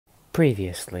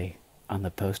Previously on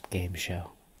the post-game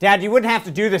show. Dad, you wouldn't have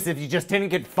to do this if you just didn't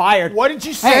get fired. What did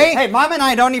you say? Hey, Mom and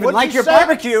I don't even like your say?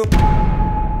 barbecue.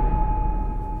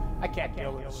 I can't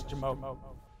deal with this, Jamo.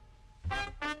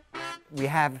 We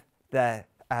have the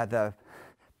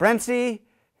Brentsy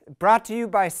brought to you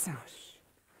by...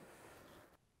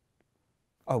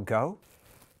 Oh, go?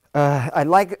 I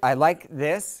like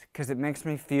this because it makes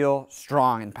me feel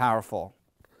strong and powerful.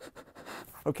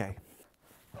 Okay.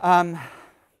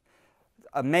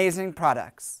 Amazing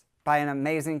products by an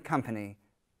amazing company.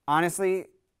 Honestly,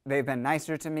 they've been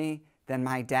nicer to me than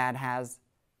my dad has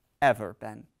ever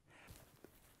been.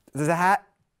 The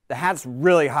hat's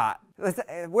really hot.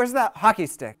 Where's that hockey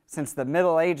stick? Since the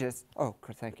Middle Ages, oh,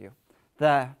 thank you.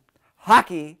 The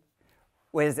hockey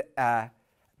was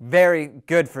very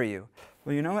good for you.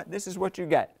 Well, you know what? This is what you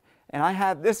get. And I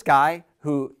have this guy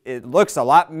who it looks a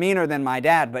lot meaner than my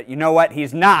dad, but you know what?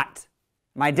 He's not.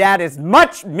 My dad is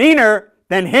much meaner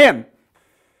than him.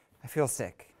 I feel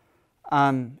sick.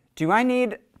 Do I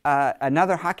need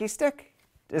another hockey stick?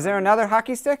 Is there another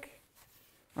hockey stick?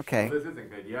 Okay. Well, this isn't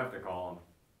good. You have to call him.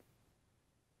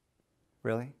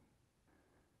 Really?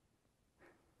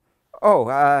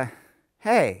 Oh,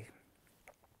 hey.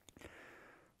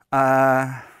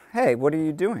 Hey, what are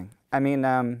you doing? I mean,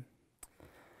 hey,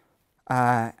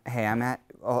 I'm at,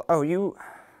 oh, you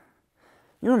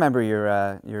remember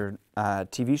your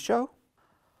TV show?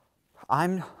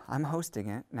 I'm hosting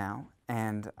it now,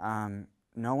 and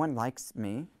no one likes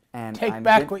me, and Take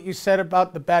back what you said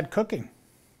about the bad cooking.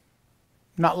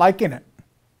 Not liking it.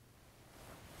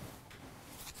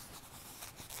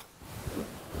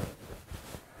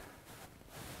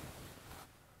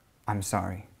 I'm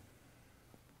sorry.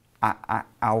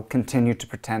 I'll continue to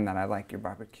pretend that I like your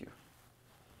barbecue.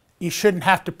 You shouldn't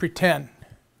have to pretend.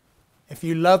 If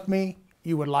you love me,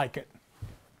 you would like it.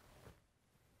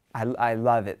 I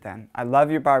love it then. I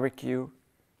love your barbecue.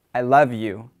 I love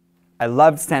you. I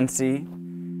love Sensi.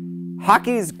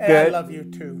 Hockey's good. And I love you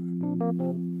too.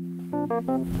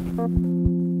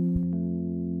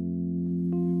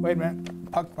 Wait a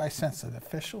minute. Puck by Sensi, the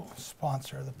official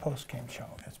sponsor of the post-game show.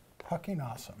 It's fucking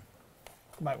awesome.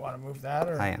 You might want to move that.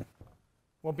 Or I am.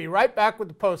 We'll be right back with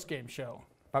the post-game show.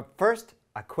 But first,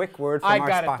 a quick word from our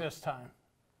sponsor. I got it this time.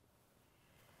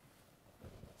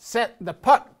 Set the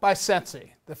Puck by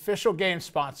Sensi, the official game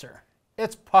sponsor.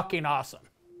 It's fucking awesome.